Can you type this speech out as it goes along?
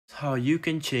how you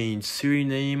can change Siri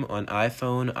name on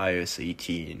iPhone iOS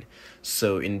 18.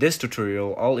 So in this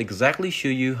tutorial, I'll exactly show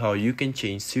you how you can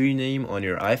change Siri name on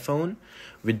your iPhone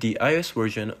with the iOS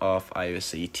version of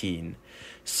iOS 18.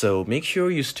 So make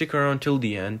sure you stick around till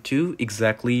the end to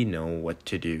exactly know what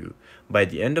to do. By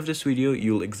the end of this video,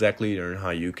 you'll exactly learn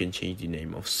how you can change the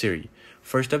name of Siri.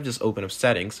 First up, just open up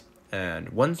settings, and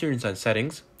once you're inside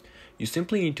settings, you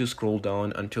simply need to scroll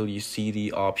down until you see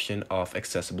the option of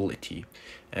accessibility.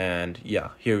 And yeah,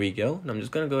 here we go. I'm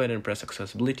just gonna go ahead and press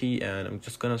accessibility, and I'm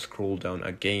just gonna scroll down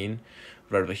again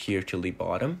right over here till the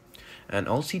bottom, and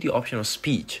I'll see the option of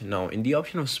speech. Now in the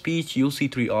option of speech, you'll see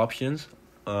three options: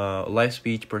 live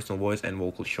speech, personal voice, and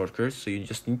vocal shortcuts. So you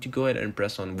just need to go ahead and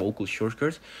press on vocal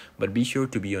shortcuts, but be sure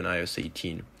to be on iOS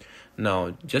 18.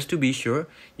 Now, just to be sure,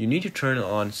 you need to turn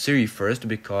on Siri first,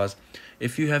 because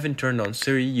if you haven't turned on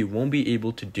Siri, you won't be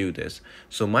able to do this.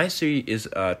 So my Siri is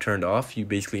turned off. You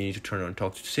basically need to turn on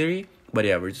Talk to Siri. But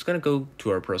yeah, we're just gonna go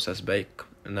to our process back.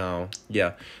 Now,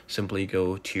 yeah, simply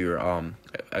go to your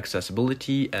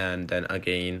accessibility, and then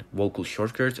again vocal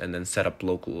shortcuts, and then set up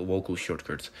local vocal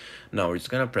shortcuts. Now we're just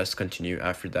gonna press continue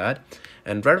after that,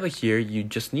 and right over here you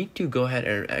just need to go ahead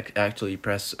and actually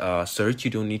press search. You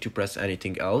don't need to press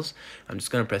anything else. I'm just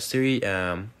gonna press Siri.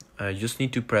 You just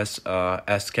need to press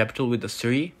S capital with the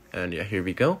Siri, and yeah, here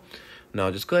we go. Now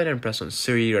just go ahead and press on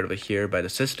Siri right over here by the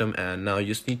system, and now you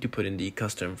just need to put in the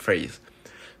custom phrase.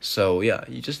 So yeah,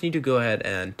 you just need to go ahead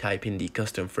and type in the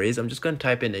custom phrase. I'm just going to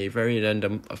type in a very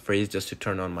random phrase just to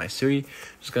turn on my Siri.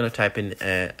 Just going to type in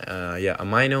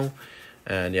amino,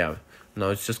 and yeah, now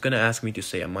it's just going to ask me to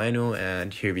say amino,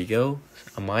 and here we go,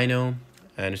 amino,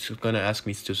 and it's just going to ask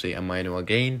me to say amino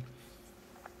again,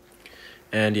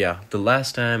 and yeah, the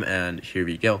last time, and here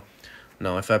we go.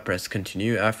 Now if I press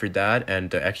continue after that, and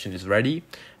the action is ready,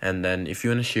 and then if you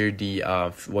want to share the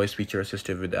voice feature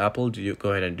assistant with Apple, you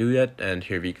go ahead and do that, and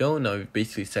here we go. Now we've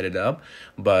basically set it up,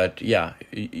 but yeah,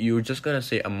 you're just gonna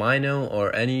say amino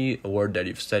or any word that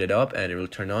you've set it up, and it will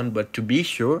turn on. But to be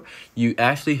sure, you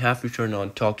actually have to turn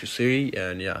on Talk to Siri,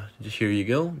 and yeah, just here you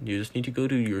go. You just need to go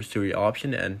to your Siri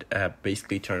option and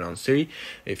basically turn on Siri.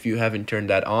 If you haven't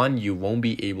turned that on, you won't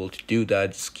be able to do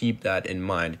that. Just keep that in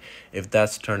mind. If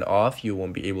that's turned off, you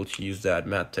won't be able to use that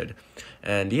method.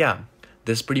 And yeah,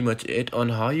 that's pretty much it on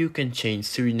how you can change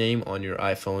Siri name on your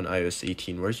iPhone iOS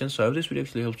 18 version. So I hope this video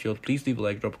actually helped you out. Please leave a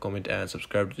like, drop a comment, and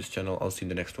subscribe to this channel. I'll see you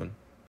in the next one.